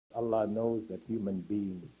Allah knows that human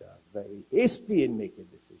beings are very hasty in making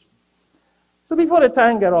decisions. So before the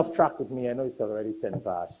time get off track with me, I know it's already 10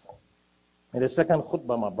 past. In the second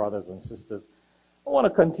khutbah, my brothers and sisters, I want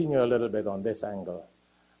to continue a little bit on this angle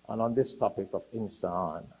and on this topic of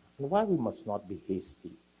insan, and why we must not be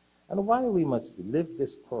hasty, and why we must live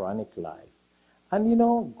this Quranic life, and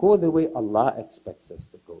go the way Allah expects us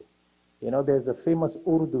to go. There's a famous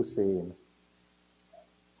Urdu saying,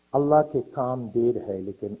 Allah ke kaam der hai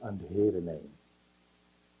lekin andher nahi.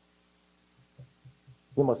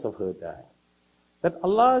 You must have heard that. That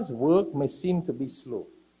Allah's work may seem to be slow.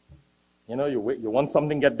 You want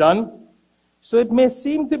something get done, so it may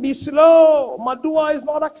seem to be slow. My dua is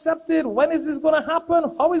not accepted. When is this going to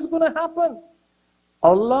happen? How is it going to happen?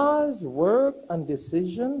 Allah's work and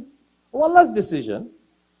decision, Allah's decision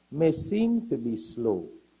may seem to be slow,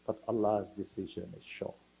 but Allah's decision is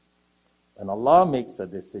sure. When Allah makes a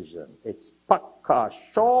decision, it's pakka,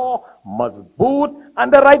 sure, mazboot,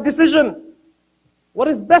 and the right decision. What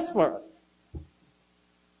is best for us?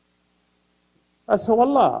 That's how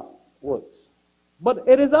Allah works. But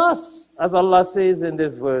it is us, as Allah says in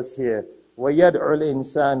this verse here, وَيَدْعُ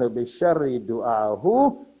الْإِنسَانُ بِالشَّرِّ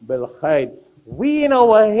دُعَاهُ بِالْخَيْرِ. We in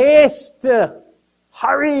our haste,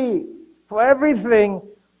 hurry for everything,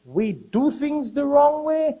 we do things the wrong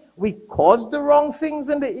way, we cause the wrong things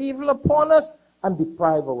and the evil upon us, and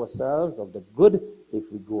deprive ourselves of the good if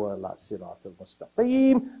we go ala sirat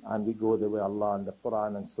al-mustaqim, and we go the way Allah and the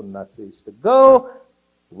Quran and Sunnah says to go.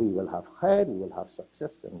 We will have khair, we will have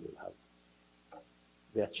success, and we will have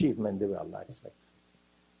the achievement the way Allah expects.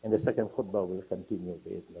 In the second khutbah, we'll continue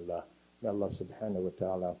bi'idhnillah. May Allah subhanahu wa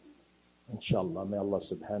ta'ala, inshallah, may Allah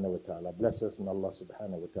subhanahu wa ta'ala bless us, may Allah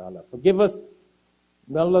subhanahu wa ta'ala forgive us,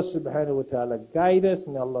 may Allah subhanahu wa ta'ala guide us,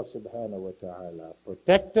 may Allah subhanahu wa ta'ala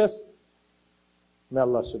protect us, may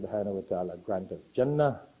Allah subhanahu wa ta'ala grant us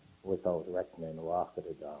Jannah without reckoning. Wa akhir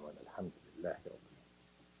da'wan alhamdulillah.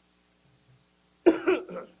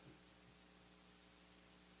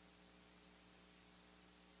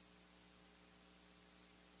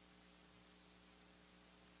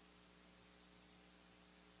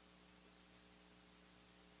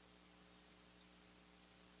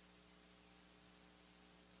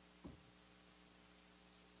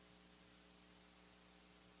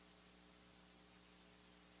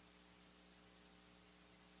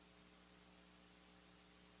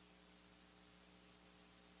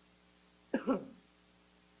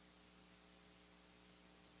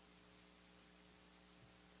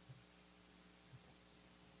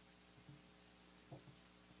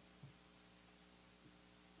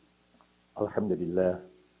 Alhamdulillah,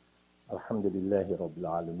 alhamdulillahi rabbil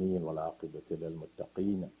alameen, wal aqibatu lil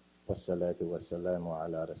muttaqeen, wassalatu wassalamu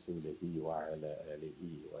ala rasulihi wa ala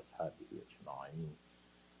alihi wa ashabihi ajma'in.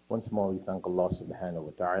 Once more, we thank Allah subhanahu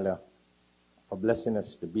wa ta'ala for blessing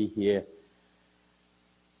us to be here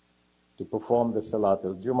to perform the Salat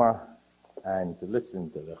al-Jum'ah and to listen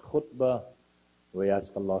to the khutbah. We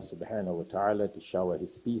ask Allah subhanahu wa ta'ala to shower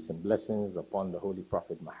His peace and blessings upon the Holy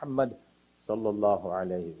Prophet Muhammad sallallahu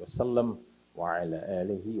alayhi wa sallam wa ala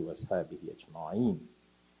alihi wa ashabihi ajma'in.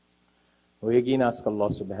 We again ask Allah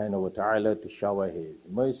subhanahu wa ta'ala to shower His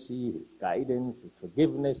mercy, His guidance, His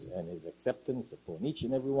forgiveness, and His acceptance upon each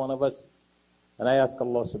and every one of us. And I ask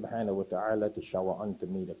Allah subhanahu wa ta'ala to shower unto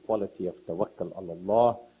me the quality of tawakkul ala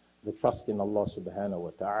Allah, the trust in Allah subhanahu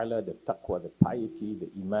wa ta'ala, the taqwa, the piety, the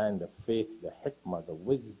iman, the faith, the hikmah, the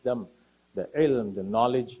wisdom, the ilm, the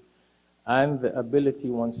knowledge, and the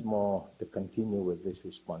ability once more to continue with this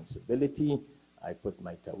responsibility. I put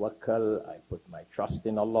my tawakkul, I put my trust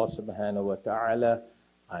in Allah subhanahu wa ta'ala,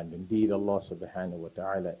 and indeed Allah subhanahu wa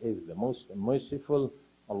ta'ala is the most merciful,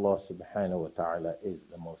 Allah subhanahu wa ta'ala is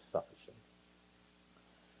the most sufficient.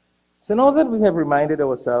 So now that we have reminded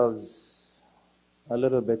ourselves a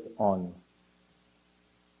little bit on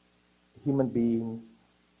human beings,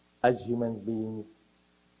 as human beings,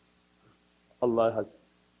 Allah has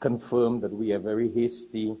confirmed that we are very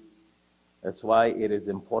hasty. That's why it is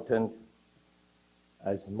important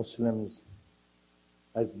as Muslims,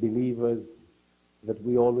 as believers, that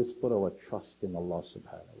we always put our trust in Allah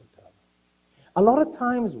subhanahu wa ta'ala. A lot of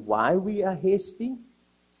times why we are hasty,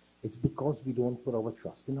 it's because we don't put our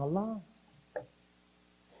trust in Allah.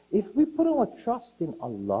 If we put our trust in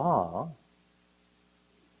Allah,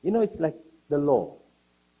 it's like the law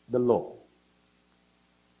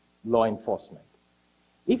enforcement.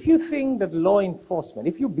 If you think that law enforcement,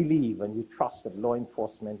 if you believe and you trust that law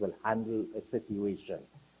enforcement will handle a situation,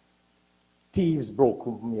 thieves broke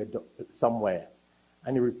somewhere,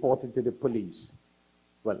 and you report it to the police.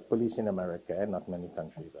 Well, police in America, not many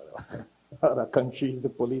countries. Other countries, the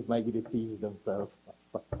police might be the thieves themselves.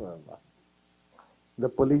 The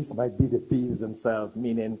police might be the thieves themselves,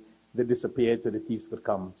 meaning they disappeared so the thieves could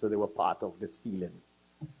come, so they were part of the stealing.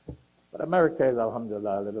 But America is,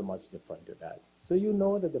 alhamdulillah, a little much different to that. So you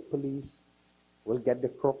know that the police will get the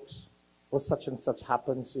crooks, or such and such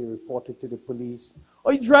happens, so you report it to the police.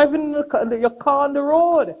 Or you're driving your car on the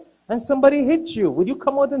road, and somebody hits you. Would you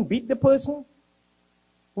come out and beat the person?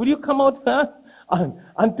 Would you come out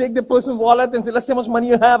and take the person's wallet and say, let's see how much money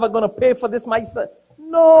you have, I'm going to pay for this myself?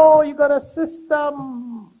 No, you got a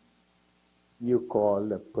system. You call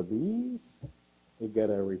the police, you get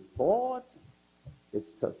a report,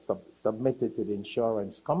 it's submitted to the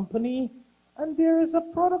insurance company, and there is a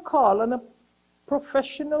protocol and a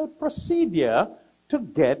professional procedure to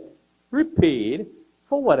get repaid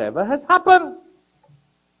for whatever has happened.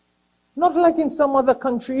 Not like in some other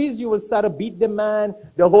countries, you will start to beat the man,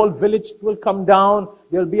 the whole village will come down,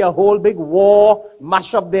 there'll be a whole big war,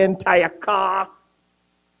 mash up the entire car.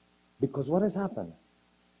 Because what has happened?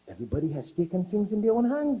 Everybody has taken things in their own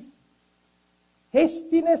hands.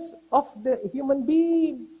 Hastiness of the human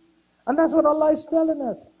being. And that's what Allah is telling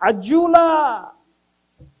us. Ajula.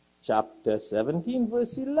 Chapter 17,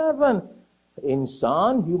 verse 11.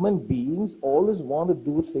 Insan, human beings, always want to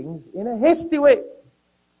do things in a hasty way.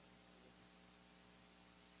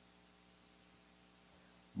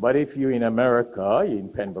 But if you're in America, you're in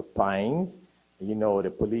Pembroke Pines, you know the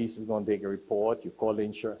police is going to take a report, you call the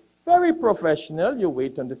insurance. Very professional, you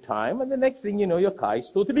wait on the time, and the next thing you know, your car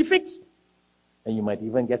is totally fixed. And you might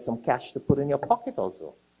even get some cash to put in your pocket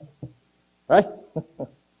also. Right?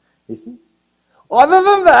 You see? Other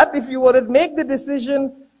than that, if you were to make the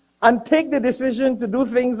decision and take the decision to do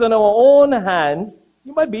things on our own hands,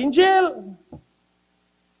 you might be in jail.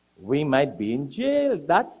 We might be in jail.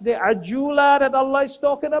 That's the ajula that Allah is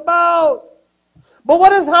talking about. But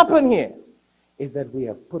what has happened here is that we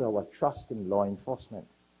have put our trust in law enforcement.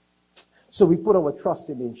 So we put our trust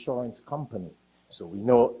in the insurance company. So we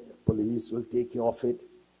know the police will take care of it.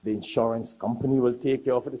 The insurance company will take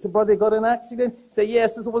care of it. They say, brother, got an accident. Say,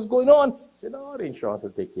 yes, this is what's going on. Say, no, the insurance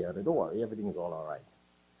will take care of it. Don't worry, everything's all right.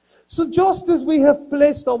 So just as we have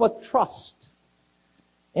placed our trust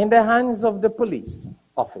in the hands of the police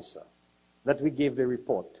officer that we gave the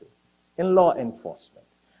report to, in law enforcement,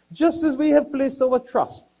 just as we have placed our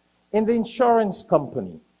trust in the insurance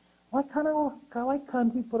company, why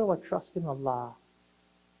can't we put our trust in Allah,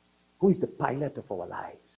 who is the pilot of our lives?